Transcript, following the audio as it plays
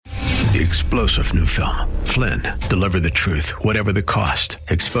the explosive new film, Flynn, Deliver the Truth, Whatever the Cost,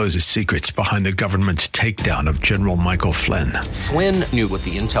 exposes secrets behind the government's takedown of General Michael Flynn. Flynn knew what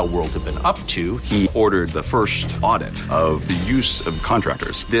the intel world had been up to. He ordered the first audit of the use of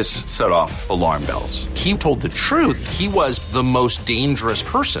contractors. This set off alarm bells. He told the truth. He was the most dangerous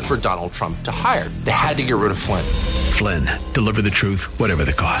person for Donald Trump to hire. They had to get rid of Flynn. Flynn, Deliver the Truth, Whatever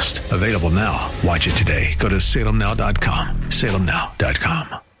the Cost. Available now. Watch it today. Go to salemnow.com.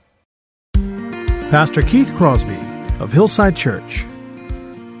 salemnow.com. Pastor Keith Crosby of Hillside Church.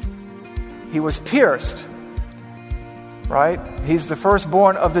 He was pierced, right? He's the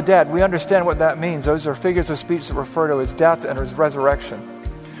firstborn of the dead. We understand what that means. Those are figures of speech that refer to his death and his resurrection.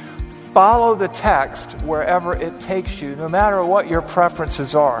 Follow the text wherever it takes you, no matter what your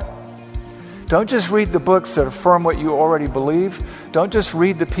preferences are. Don't just read the books that affirm what you already believe. Don't just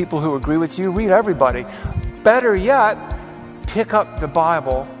read the people who agree with you. Read everybody. Better yet, pick up the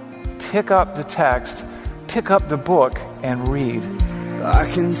Bible, pick up the text, pick up the book, and read. I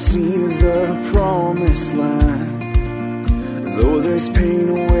can see the promised land, though there's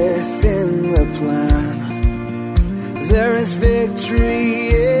pain within the plan. There is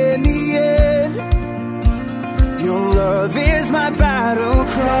victory in the end. Your love is my battle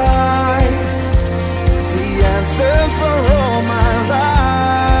cry, the answer for all my life.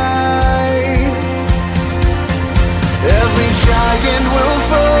 Every giant will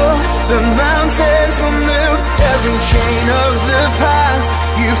fall, the mountains will move, every chain of the past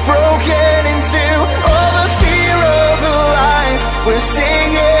you've broken into. All the fear of the lies, we're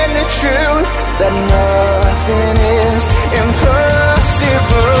singing the truth, that nothing is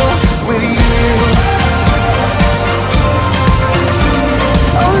impossible with you.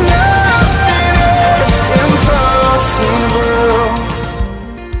 Oh, nothing is impossible.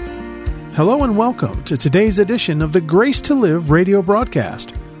 Hello and welcome to today's edition of the Grace to Live radio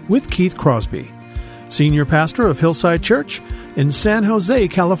broadcast with Keith Crosby, Senior Pastor of Hillside Church in San Jose,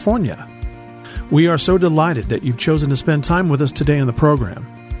 California. We are so delighted that you've chosen to spend time with us today on the program.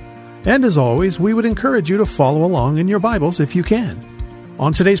 And as always, we would encourage you to follow along in your Bibles if you can.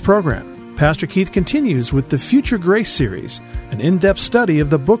 On today's program, Pastor Keith continues with the Future Grace series, an in-depth study of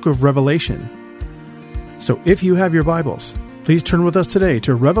the book of Revelation. So if you have your Bibles, please turn with us today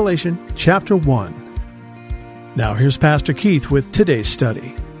to Revelation chapter 1. Now here's Pastor Keith with today's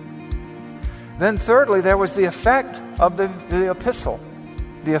study. Then thirdly, there was the effect of the epistle.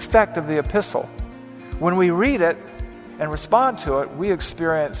 The effect of the epistle. When we read it and respond to it, we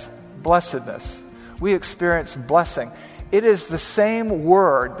experience blessedness. We experience blessing. It is the same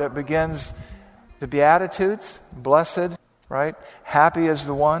word that begins the Beatitudes. Blessed, right? Happy is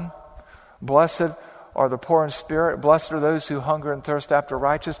the one. Blessed are the poor in spirit. Blessed are those who hunger and thirst after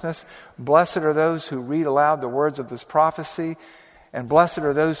righteousness. Blessed are those who read aloud the words of this prophecy. And blessed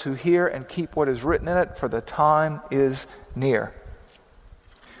are those who hear and keep what is written in it, for the time is near.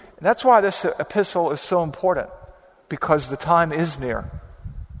 And that's why this epistle is so important, because the time is near.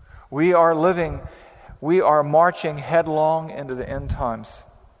 We are marching headlong into the end times.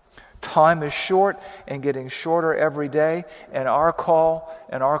 Time is short and getting shorter every day, and our call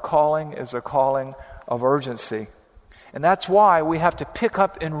and our calling is a calling of urgency. And that's why we have to pick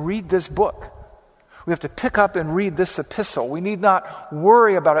up and read this book. We have to pick up and read this epistle. We need not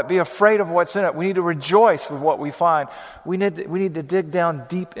worry about it, be afraid of what's in it. We need to rejoice with what we find. We need to dig down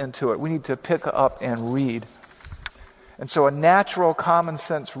deep into it. We need to pick up and read. And so a natural, common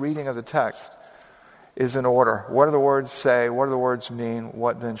sense reading of the text is in order. What do the words say? What do the words mean?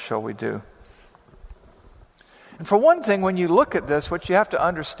 What then shall we do? And for one thing, when you look at this, what you have to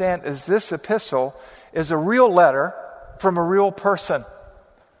understand is this epistle is a real letter from a real person.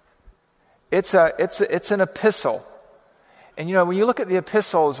 It's an epistle. And you know, when you look at the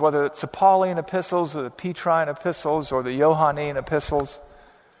epistles, whether it's the Pauline epistles or the Petrine epistles or the Johannine epistles,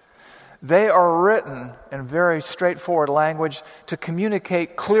 they are written in very straightforward language to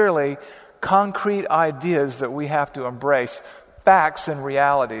communicate clearly concrete ideas that we have to embrace, facts and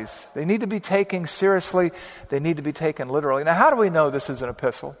realities. They need to be taken seriously. They need to be taken literally. Now, how do we know this is an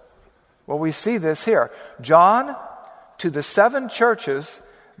epistle? Well, we see this here. John, to the 7 churches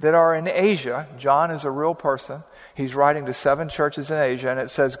that are in Asia. John is a real person. He's writing to 7 churches in Asia, and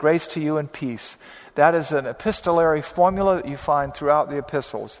it says, grace to you and peace. That is an epistolary formula that you find throughout the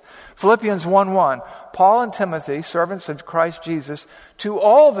epistles. Philippians 1:1, Paul and Timothy, servants of Christ Jesus, to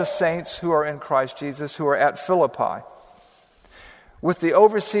all the saints who are in Christ Jesus, who are at Philippi, with the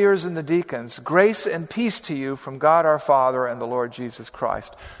overseers and the deacons, grace and peace to you from God our Father and the Lord Jesus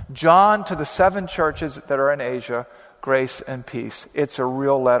Christ. John to the 7 churches that are in Asia, grace and peace. It's a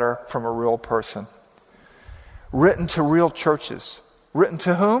real letter from a real person. Written to real churches. Written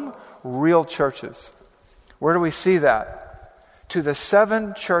to whom? real churches. Where do we see that? To the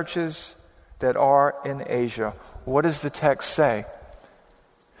 7 churches that are in Asia. What does the text say?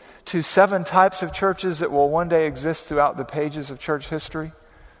 To 7 types of churches that will one day exist throughout the pages of church history?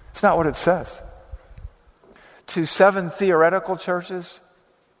 It's not what it says. To 7 theoretical churches?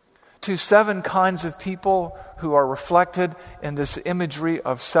 To 7 kinds of people who are reflected in this imagery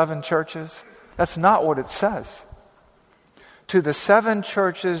of 7 churches? That's not what it says. To the 7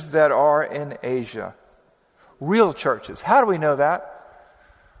 churches that are in Asia. Real churches. How do we know that?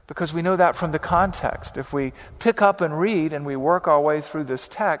 Because we know that from the context. If we pick up and read and we work our way through this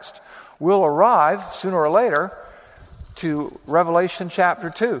text, we'll arrive sooner or later to Revelation chapter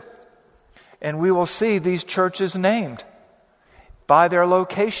 2. And we will see these churches named by their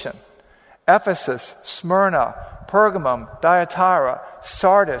location. Ephesus, Smyrna, Pergamum, Thyatira,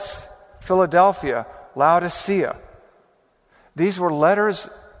 Sardis, Philadelphia, Laodicea. These were letters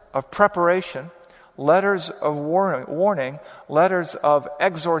of preparation, letters of warning, letters of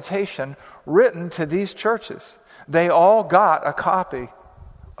exhortation written to these churches. They all got a copy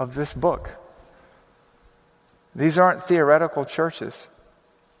of this book. These aren't theoretical churches.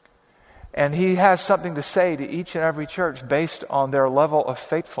 And he has something to say to each and every church based on their level of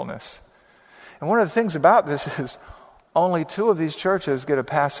faithfulness. And one of the things about this is only 2 of these churches get a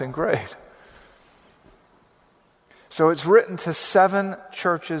passing grade. So it's written to 7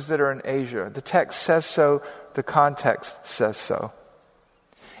 churches that are in Asia. The text says so, the context says so.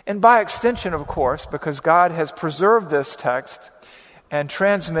 And by extension, of course, because God has preserved this text and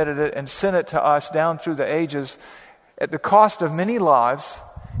transmitted it and sent it to us down through the ages at the cost of many lives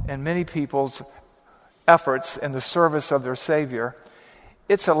and many people's efforts in the service of their Savior,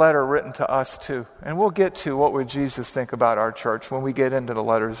 it's a letter written to us too. And we'll get to what would Jesus think about our church when we get into the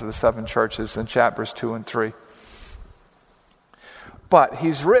letters of the 7 churches in chapters 2 and 3. But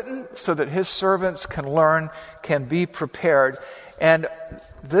he's written so that his servants can learn, can be prepared. And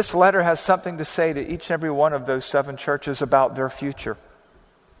this letter has something to say to each and every one of those 7 churches about their future.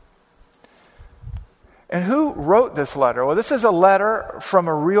 And who wrote this letter? Well, this is a letter from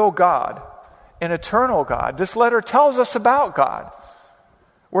a real God, an eternal God. This letter tells us about God.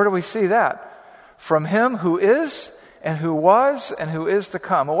 Where do we see that? From him who is, and who was, and who is to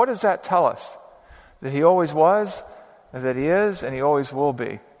come. Well, what does that tell us? That he always was, and that he is, and he always will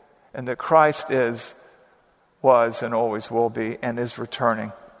be. And that Christ is, was, and always will be, and is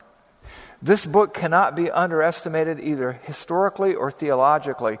returning. This book cannot be underestimated either historically or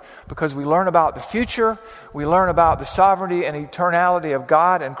theologically, because we learn about the future, we learn about the sovereignty and eternality of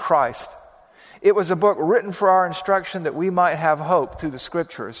God and Christ. It was a book written for our instruction that we might have hope through the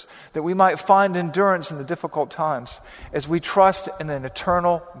Scriptures, that we might find endurance in the difficult times as we trust in an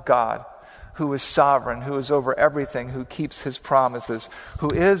eternal God who is sovereign, who is over everything, who keeps his promises,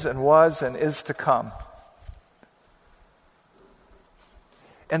 who is and was and is to come.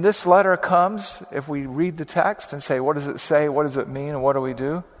 And this letter comes, if we read the text and say, what does it say, what does it mean, and what do we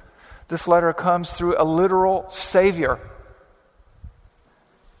do? This letter comes through a literal Savior.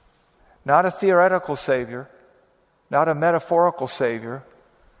 Not a theoretical Savior, not a metaphorical Savior,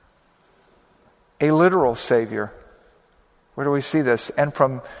 a literal Savior. Where do we see this? And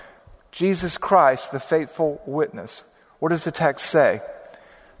from Jesus Christ, the faithful witness. What does the text say?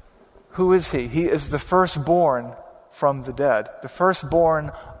 Who is he? He is the firstborn from the dead. The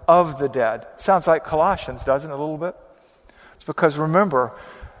firstborn of the dead. Sounds like Colossians, doesn't it, a little bit? It's because, remember,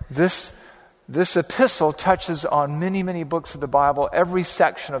 this epistle touches on many, many books of the Bible, every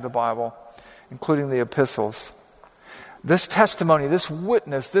section of the Bible, including the epistles. This testimony, this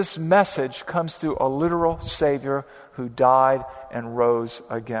witness, this message comes through a literal Savior who died and rose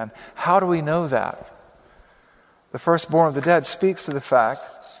again. How do we know that? The firstborn of the dead speaks to the fact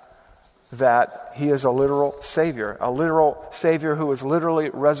that he is a literal Savior who was literally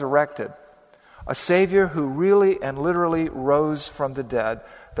resurrected, a Savior who really and literally rose from the dead,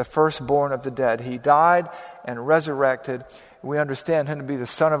 the firstborn of the dead. He died and resurrected. We understand him to be the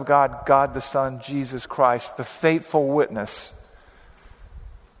Son of God, God the Son, Jesus Christ, the faithful witness.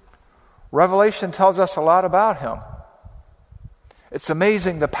 Revelation tells us a lot about him. It's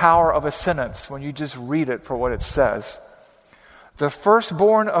amazing the power of a sentence when you just read it for what it says. The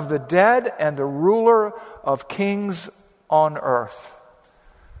firstborn of the dead and the ruler of kings on earth.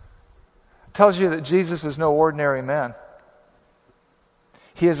 It tells you that Jesus was no ordinary man.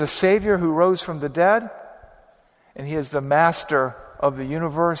 He is a Savior who rose from the dead, and he is the master of the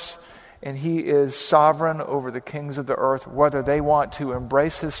universe, and he is sovereign over the kings of the earth, whether they want to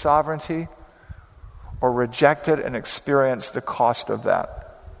embrace his sovereignty or reject it and experience the cost of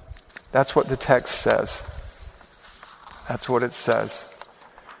that. That's what the text says. That's what it says.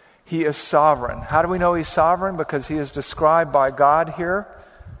 He is sovereign. How do we know he's sovereign? Because he is described by God here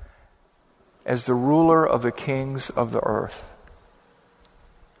as the ruler of the kings of the earth.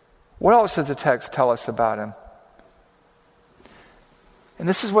 What else does the text tell us about him? And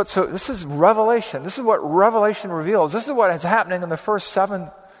this is Revelation. This is what Revelation reveals. This is what is happening in the first 7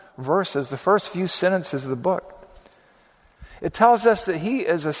 verses, the first few sentences of the book. It tells us that he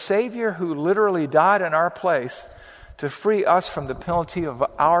is a Savior who literally died in our place to free us from the penalty of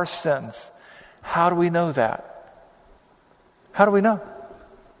our sins. How do we know that? How do we know?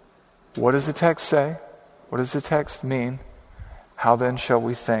 What does the text say? What does the text mean? How then shall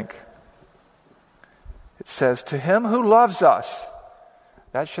we think? It says, to him who loves us.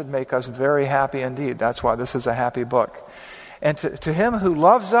 That should make us very happy indeed. That's why this is a happy book. And to him who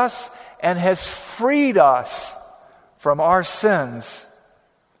loves us and has freed us from our sins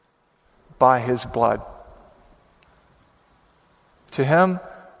by his blood. To him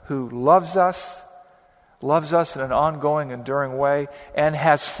who loves us in an ongoing, enduring way, and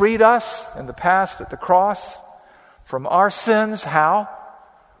has freed us in the past at the cross from our sins. How?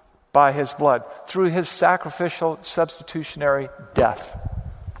 By his blood, through his sacrificial, substitutionary death.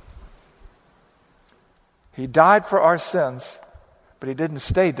 He died for our sins, but he didn't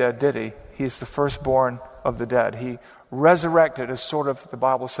stay dead, did he? He's the firstborn of the dead. He resurrected as sort of, the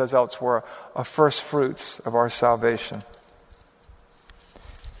Bible says elsewhere, a first fruits of our salvation.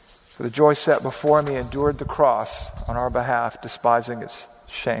 For the joy set before him, he endured the cross on our behalf, despising its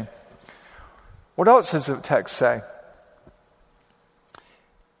shame. What else does the text say?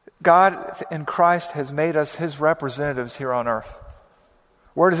 God in Christ has made us his representatives here on earth.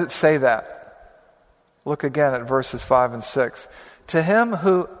 Where does it say that? Look again at verses 5 and 6. To him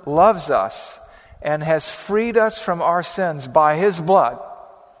who loves us and has freed us from our sins by his blood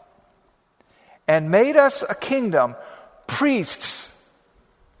and made us a kingdom, priests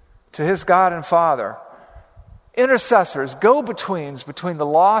to his God and Father, intercessors, go-betweens between the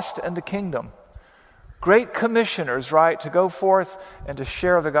lost and the kingdom, great commissioners, right, to go forth and to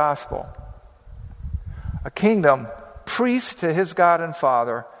share the gospel. A kingdom, priest to his God and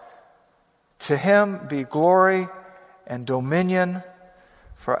Father. To him be glory and dominion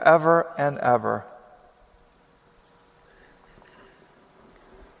forever and ever.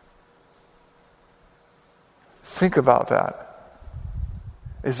 Think about that.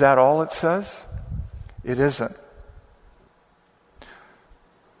 Is that all it says? It isn't.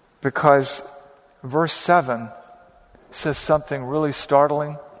 Because verse 7 says something really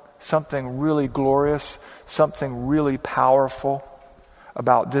startling, something really glorious, something really powerful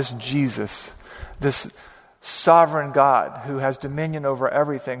about this Jesus, this sovereign God who has dominion over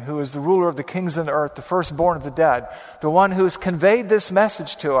everything, who is the ruler of the kings of the earth, the firstborn of the dead, the one who has conveyed this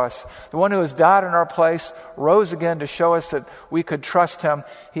message to us, the one who has died in our place, rose again to show us that we could trust him.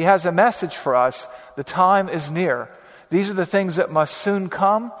 He has a message for us. The time is near. These are the things that must soon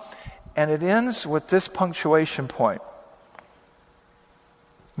come, and it ends with this punctuation point.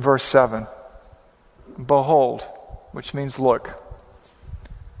 Verse 7. Behold, which means look.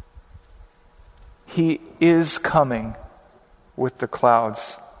 He is coming with the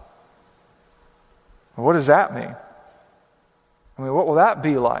clouds. What does that mean? I mean, what will that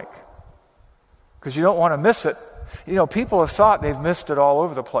be like? Because you don't want to miss it. You know, people have thought they've missed it all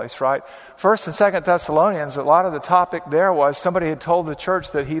over the place, right? 1st and 2nd Thessalonians, a lot of the topic there was somebody had told the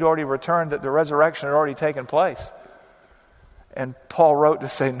church that he'd already returned, that the resurrection had already taken place. And Paul wrote to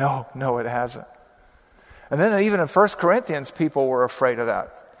say, no, it hasn't. And then even in 1 Corinthians, people were afraid of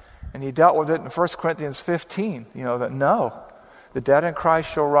that. And he dealt with it in 1 Corinthians 15, that no, the dead in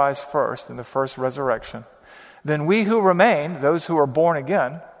Christ shall rise first in the first resurrection. Then we who remain, those who are born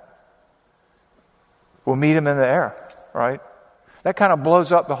again, will meet him in the air, right? That kind of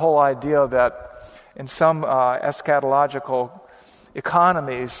blows up the whole idea that in some eschatological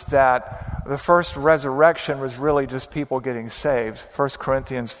economies that the first resurrection was really just people getting saved. 1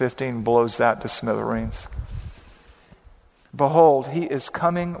 Corinthians 15 blows that to smithereens. Behold, he is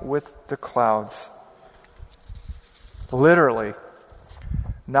coming with the clouds. Literally,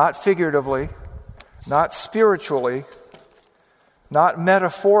 not figuratively, not spiritually, not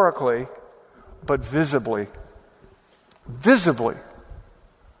metaphorically, but visibly. Visibly.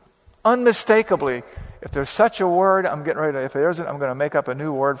 Unmistakably. If there's such a word, if there isn't, I'm going to make up a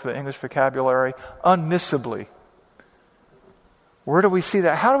new word for the English vocabulary. Unmissably. Where do we see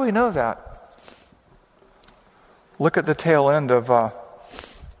that? How do we know that? Look at the tail end of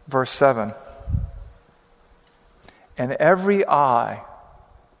verse 7. And every eye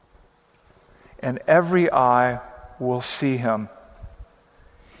will see him,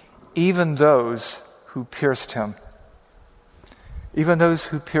 even those who pierced him. Even those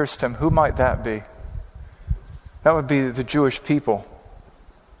who pierced him. Who might that be? That would be the Jewish people.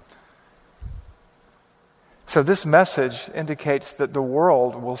 So this message indicates that the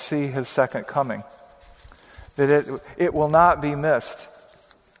world will see his second coming. That it will not be missed.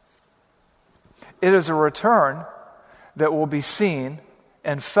 It is a return that will be seen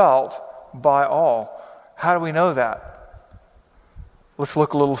and felt by all. How do we know that? Let's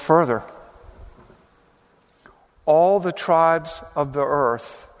look a little further. All the tribes of the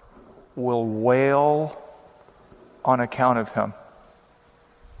earth will wail on account of him.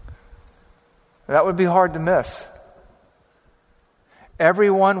 That would be hard to miss.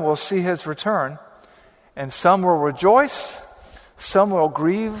 Everyone will see his return, and some will rejoice, some will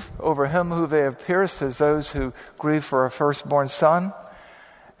grieve over him who they have pierced, as those who grieve for a firstborn son,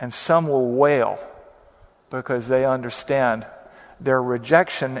 and some will wail because they understand their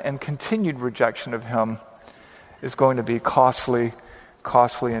rejection and continued rejection of him is going to be costly,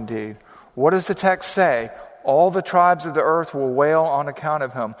 costly indeed. What does the text say? All the tribes of the earth will wail on account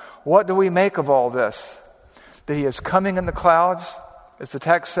of him. What do we make of all this? That he is coming in the clouds, as the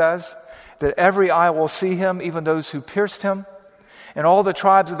text says, that every eye will see him, even those who pierced him, and all the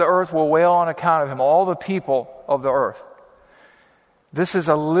tribes of the earth will wail on account of him, all the people of the earth. This is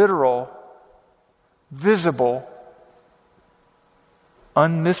a literal, visible,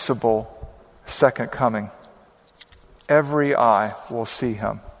 unmissable second coming. Every eye will see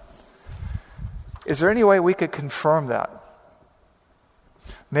him. Is there any way we could confirm that?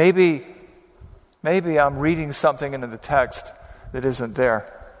 Maybe I'm reading something into the text that isn't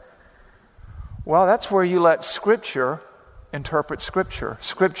there. Well, that's where you let Scripture interpret Scripture.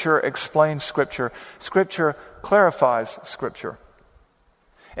 Scripture explains Scripture. Scripture clarifies Scripture.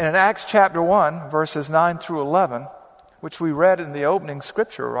 And in Acts chapter 1, verses 9 through 11, which we read in the opening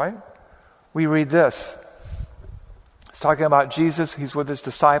Scripture, right? We read this. It's talking about Jesus. He's with his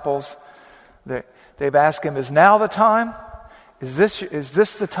disciples. They've asked him, is now the time? Is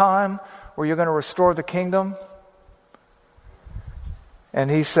this the time where you're going to restore the kingdom? And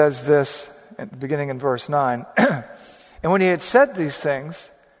he says this, beginning in verse 9. And when he had said these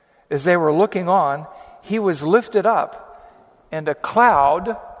things, as they were looking on, he was lifted up, and a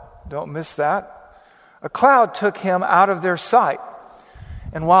cloud, don't miss that, a cloud took him out of their sight.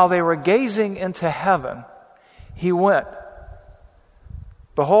 And while they were gazing into heaven, he went.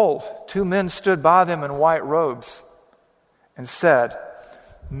 Behold, two men stood by them in white robes and said,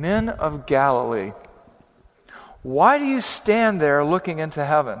 Men of Galilee, why do you stand there looking into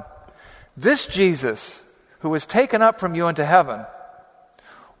heaven? This Jesus, who was taken up from you into heaven,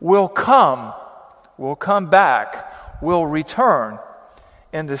 will come back, will return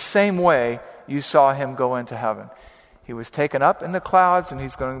in the same way you saw him go into heaven. He was taken up in the clouds, and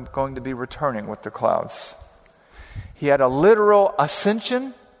he's going to be returning with the clouds. He had a literal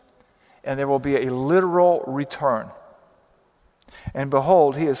ascension, and there will be a literal return. And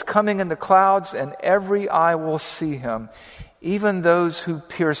behold, he is coming in the clouds, and every eye will see him, even those who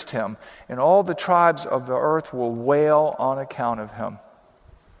pierced him, and all the tribes of the earth will wail on account of him.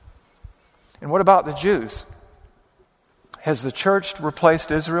 And what about the Jews? Has the church replaced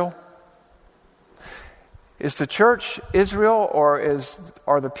Israel? Is the church Israel, or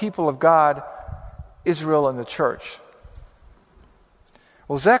are the people of God Israel and the church?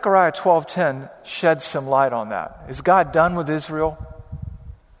 Well, Zechariah 12:10 sheds some light on that. Is God done with Israel?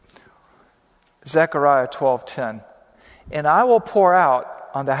 Zechariah 12:10. And I will pour out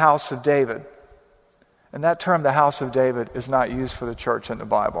on the house of David. And that term, the house of David, is not used for the church in the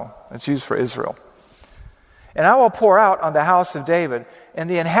Bible. It's used for Israel. And I will pour out on the house of David and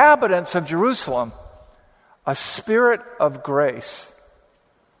the inhabitants of Jerusalem a spirit of grace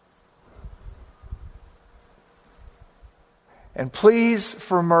and pleas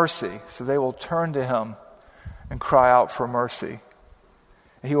for mercy. So they will turn to him and cry out for mercy.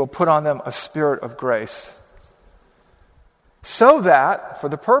 And he will put on them a spirit of grace. So that, for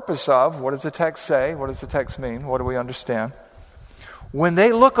the purpose of, what does the text say? What does the text mean? What do we understand? When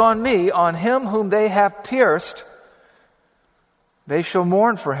they look on me, on him whom they have pierced, they shall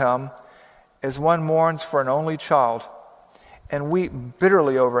mourn for him as one mourns for an only child, and weep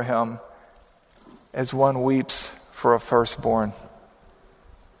bitterly over him as one weeps for a firstborn.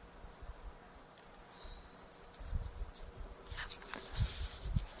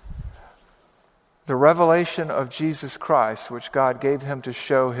 The revelation of Jesus Christ, which God gave him to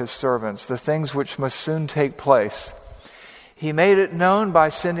show his servants, the things which must soon take place, he made it known by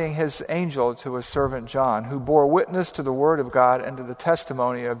sending his angel to his servant John, who bore witness to the word of God and to the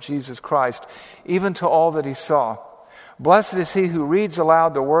testimony of Jesus Christ, even to all that he saw. Blessed is he who reads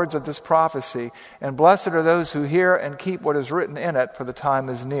aloud the words of this prophecy, and blessed are those who hear and keep what is written in it, for the time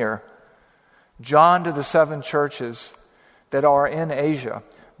is near. John to the 7 churches that are in Asia.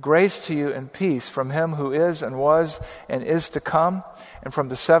 Grace to you and peace from him who is and was and is to come, and from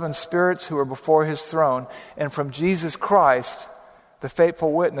the 7 spirits who are before his throne, and from Jesus Christ, the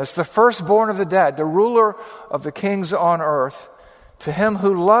faithful witness, the firstborn of the dead, the ruler of the kings on earth, to him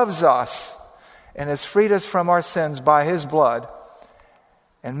who loves us and has freed us from our sins by his blood,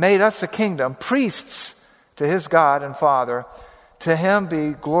 and made us a kingdom, priests to his God and Father. To him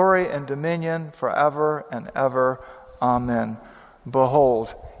be glory and dominion forever and ever. Amen.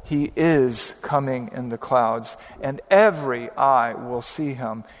 Behold, he is coming in the clouds, and every eye will see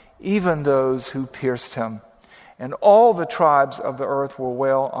him, even those who pierced him. And all the tribes of the earth will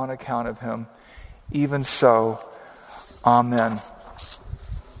wail on account of him. Even so, amen.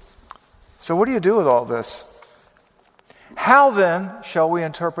 So what do you do with all this? How then shall we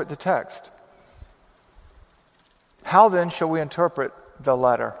interpret the text? How then shall we interpret the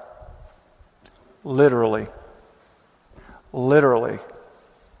letter? Literally. Literally.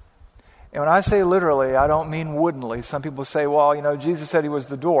 And when I say literally, I don't mean woodenly. Some people say, well, Jesus said he was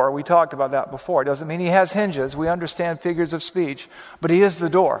the door. We talked about that before. It doesn't mean he has hinges. We understand figures of speech, but he is the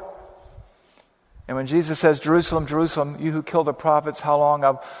door. And when Jesus says, Jerusalem, Jerusalem, you who kill the prophets, how long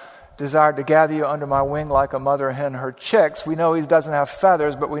I've desired to gather you under my wing like a mother hen her chicks. We know he doesn't have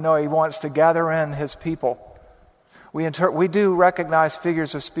feathers, but we know he wants to gather in his people. We do recognize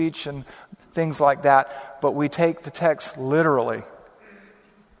figures of speech and things like that, but we take the text literally.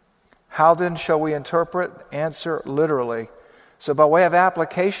 How then shall we interpret? Answer literally. So by way of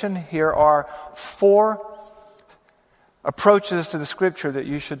application, here are 4 approaches to the Scripture that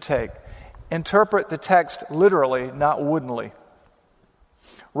you should take. Interpret the text literally, not woodenly.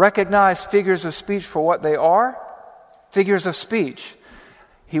 Recognize figures of speech for what they are. Figures of speech.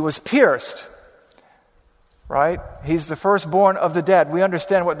 He was pierced, right? He's the firstborn of the dead. We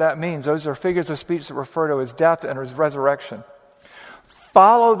understand what that means. Those are figures of speech that refer to his death and his resurrection.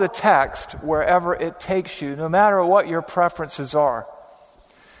 Follow the text wherever it takes you, no matter what your preferences are.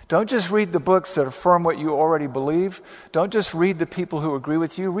 Don't just read the books that affirm what you already believe. Don't just read the people who agree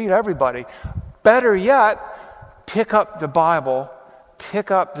with you. Read everybody. Better yet, pick up the Bible,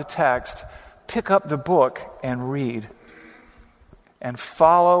 pick up the text, pick up the book and read. And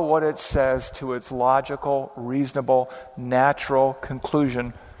follow what it says to its logical, reasonable, natural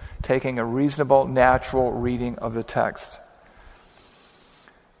conclusion, taking a reasonable, natural reading of the text.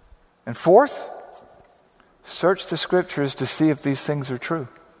 And 4th, search the Scriptures to see if these things are true.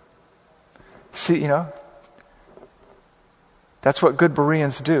 See, that's what good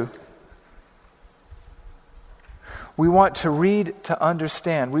Bereans do. We want to read to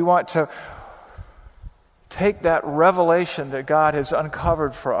understand. We want to take that revelation that God has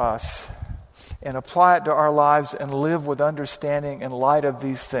uncovered for us and apply it to our lives and live with understanding in light of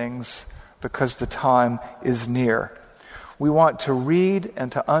these things, because the time is near. We want to read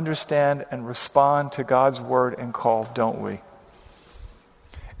and to understand and respond to God's word and call, don't we?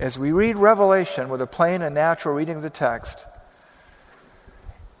 As we read Revelation with a plain and natural reading of the text,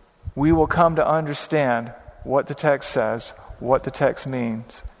 we will come to understand what the text says, what the text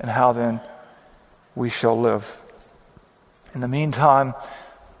means, and how then we shall live. In the meantime,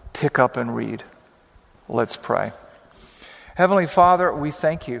 pick up and read. Let's pray. Heavenly Father, we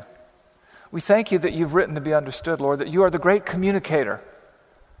thank you. We thank you that you've written to be understood, Lord, that you are the great communicator.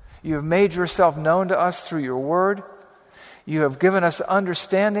 You have made yourself known to us through your word. You have given us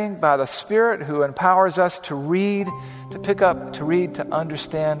understanding by the Spirit who empowers us to read, to pick up, to read, to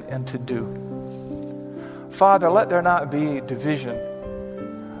understand, and to do. Father, let there not be division,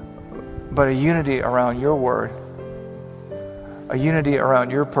 but a unity around your word, a unity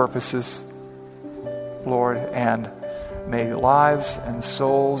around your purposes, Lord, and may lives and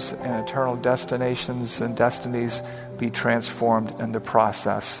souls and eternal destinations and destinies be transformed in the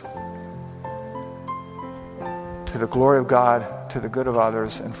process. To the glory of God, to the good of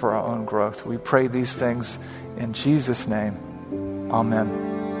others, and for our own growth. We pray these things in Jesus' name. Amen.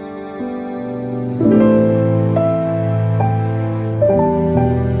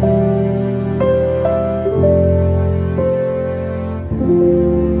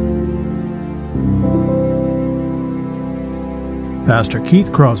 Pastor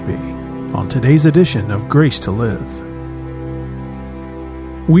Keith Crosby on today's edition of Grace to Live.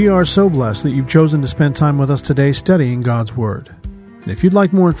 We are so blessed that you've chosen to spend time with us today studying God's Word. And if you'd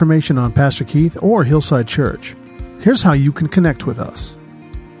like more information on Pastor Keith or Hillside Church, here's how you can connect with us.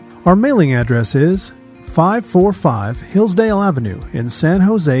 Our mailing address is 545 Hillsdale Avenue in San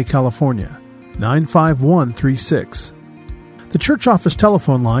Jose, California, 95136. The church office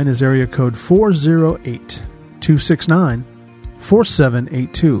telephone line is area code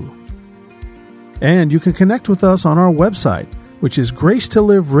 408-269-4782. And you can connect with us on our website, which is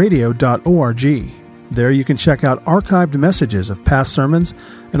gracetoliveradio.org. There you can check out archived messages of past sermons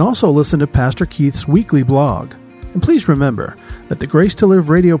and also listen to Pastor Keith's weekly blog. And please remember that the Grace to Live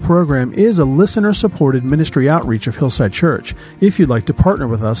radio program is a listener-supported ministry outreach of Hillside Church if you'd like to partner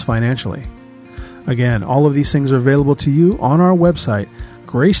with us financially. Again, all of these things are available to you on our website,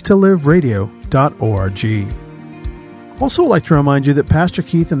 gracetoliveradio.org. Also, I'd like to remind you that Pastor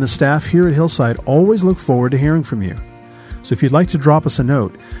Keith and the staff here at Hillside always look forward to hearing from you. So if you'd like to drop us a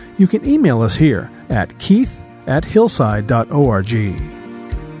note, you can email us here at keith@hillside.org.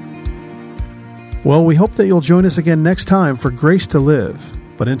 Well, we hope that you'll join us again next time for Grace to Live.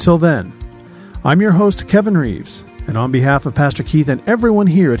 But until then, I'm your host, Kevin Reeves, and on behalf of Pastor Keith and everyone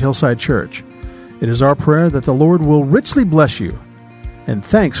here at Hillside Church, it is our prayer that the Lord will richly bless you. And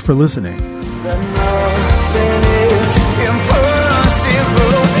thanks for listening.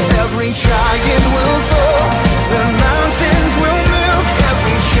 Every giant will fall, the mountains will move,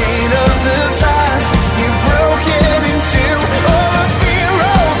 every chain of the past you've broken into. All the fear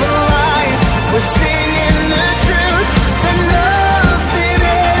of the lies, we're singing the truth, that nothing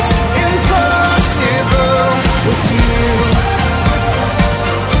is impossible with you.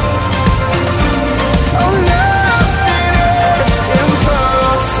 Oh, nothing is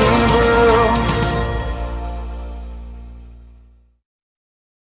impossible.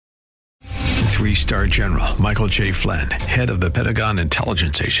 3-star General Michael J. Flynn, head of the Pentagon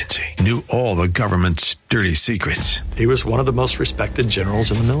Intelligence Agency, knew all the government's dirty secrets. He was one of the most respected generals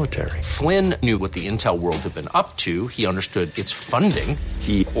in the military. Flynn knew what the intel world had been up to. He understood its funding.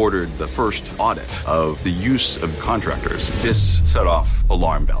 He ordered the first audit of the use of contractors. This set off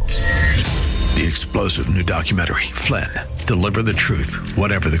alarm bells. The explosive new documentary, Flynn, Deliver the Truth,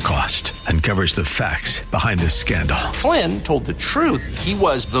 Whatever the Cost, uncovers the facts behind this scandal. Flynn told the truth. He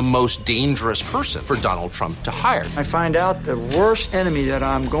was the most dangerous person for Donald Trump to hire. I find out the worst enemy that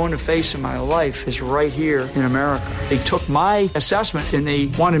I'm going to face in my life is right here in America. They took my assessment and they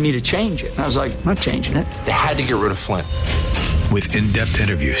wanted me to change it. And I was like, I'm not changing it. They had to get rid of Flynn. With in-depth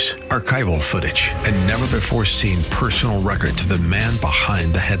interviews, archival footage, and never-before-seen personal records of the man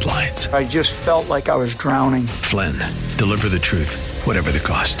behind the headlines. I just felt like I was drowning. Flynn, Deliver the Truth, Whatever the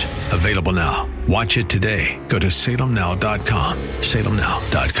Cost. Available now. Watch it today. Go to salemnow.com.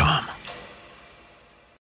 salemnow.com.